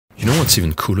You know what's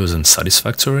even cooler than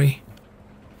satisfactory?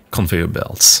 Conveyor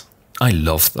belts. I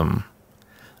love them.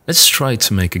 Let's try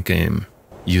to make a game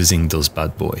using those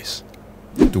bad boys.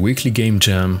 The Weekly Game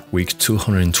Jam, week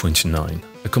 229.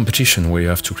 A competition where you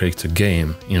have to create a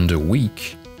game in a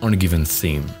week on a given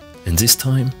theme. And this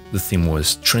time, the theme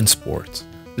was transport.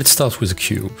 Let's start with a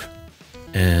cube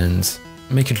and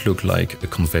make it look like a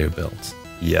conveyor belt.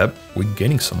 Yep, we're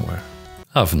getting somewhere.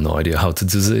 I have no idea how to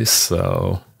do this,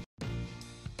 so...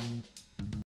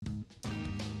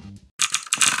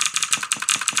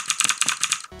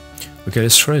 Okay,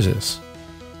 let's try this.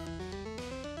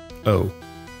 Oh.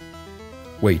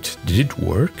 Wait, did it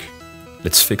work?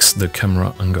 Let's fix the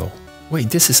camera angle.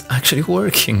 Wait, this is actually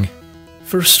working!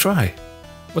 First try.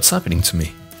 What's happening to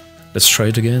me? Let's try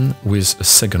it again with a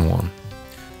second one.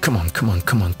 Come on, come on,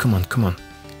 come on, come on, come on.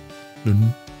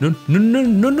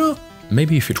 No.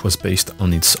 Maybe if it was based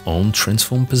on its own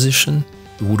transform position,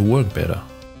 it would work better.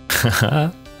 Haha.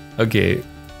 Okay,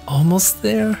 almost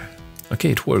there.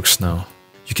 Okay, it works now.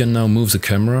 You can now move the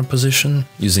camera position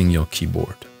using your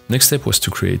keyboard. Next step was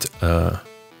to create a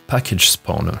package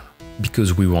spawner,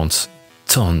 because we want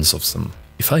tons of them.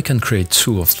 If I can create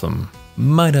 2 of them,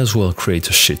 might as well create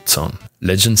a shit ton.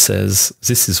 Legend says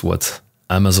this is what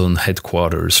Amazon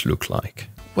headquarters look like.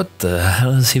 What the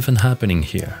hell is even happening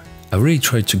here? I really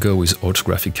tried to go with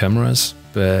orthographic cameras,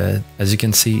 but as you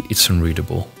can see, it's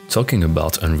unreadable. Talking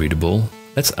about unreadable,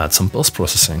 let's add some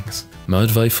post-processing. My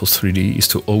advice for 3D is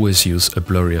to always use a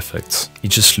blurry effect. It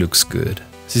just looks good.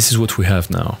 This is what we have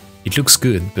now. It looks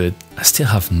good, but I still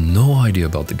have no idea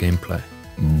about the gameplay.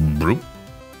 Broop.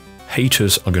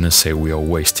 Haters are gonna say we are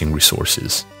wasting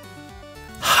resources.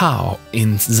 How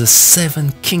in the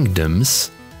 7 kingdoms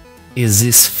is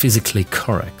this physically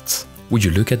correct? Would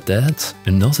you look at that?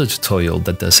 Another tutorial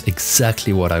that does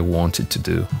exactly what I wanted to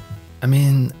do. I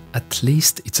mean, at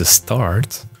least it's a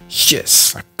start.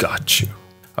 Yes, I got you.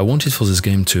 I wanted for this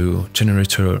game to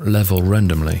generate a level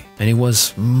randomly, and it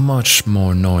was much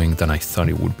more annoying than I thought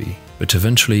it would be. But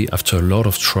eventually, after a lot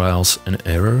of trials and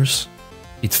errors,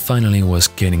 it finally was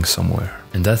getting somewhere.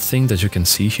 And that thing that you can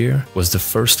see here was the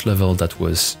first level that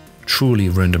was truly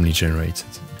randomly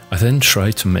generated. I then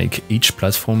tried to make each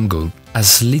platform go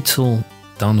as little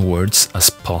downwards as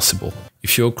possible.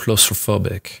 If you're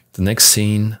claustrophobic, the next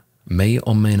scene may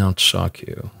or may not shock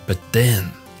you. But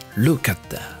then, look at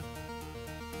that.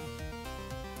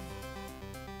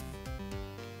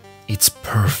 It's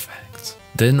perfect.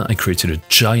 Then I created a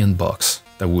giant box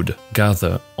that would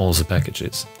gather all the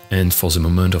packages. And for the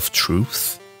moment of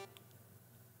truth...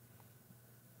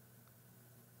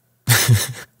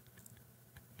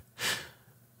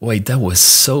 Wait, that was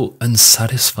so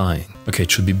unsatisfying. Okay,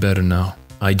 it should be better now.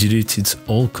 I deleted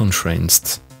all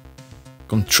constraints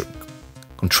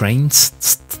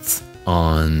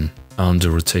on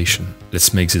the rotation.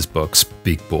 Let's make this box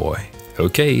big boy.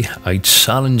 Okay, I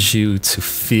challenge you to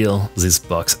fill this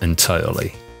box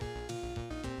entirely.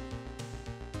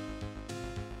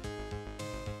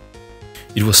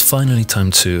 It was finally time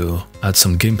to add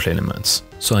some gameplay elements,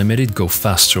 so I made it go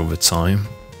faster over time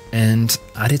and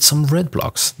added some red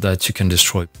blocks that you can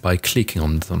destroy by clicking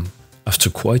on them. After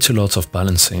quite a lot of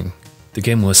balancing, the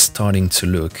game was starting to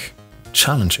look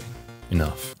challenging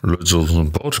enough. Let's add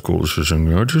some particles using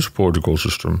this particle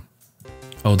system.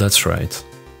 Oh, that's right.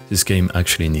 This game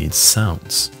actually needs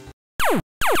sounds.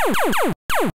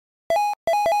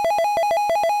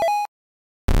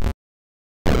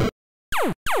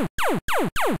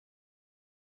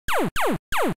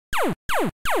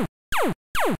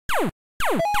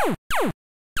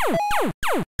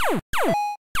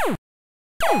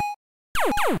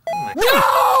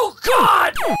 No,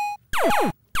 God!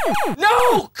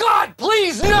 No, God,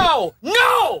 please, no!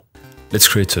 No! Let's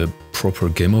create a proper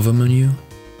game over menu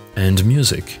and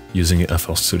music using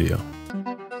FL Studio.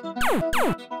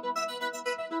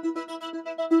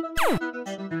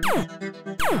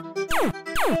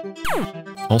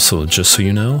 Also, just so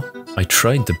you know, I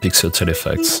tried the pixel tail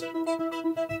effects.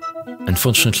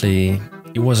 Unfortunately,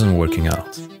 it wasn't working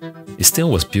out. It still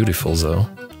was beautiful though.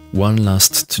 One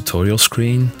last tutorial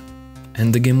screen,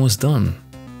 and the game was done.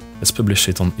 Let's publish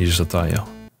it on itch.io.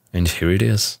 And here it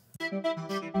is.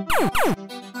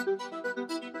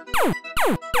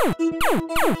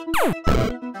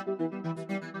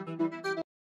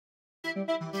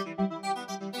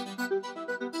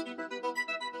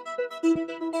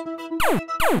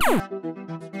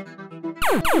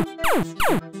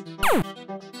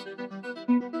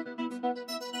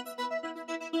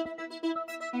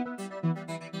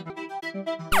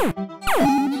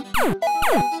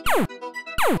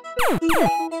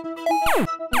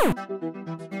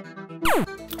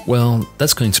 Well,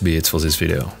 that's going to be it for this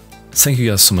video. Thank you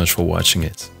guys so much for watching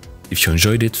it. If you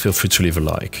enjoyed it, feel free to leave a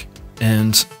like.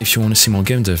 And if you want to see more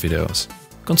game dev videos,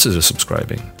 consider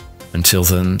subscribing. Until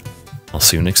then, I'll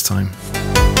see you next time.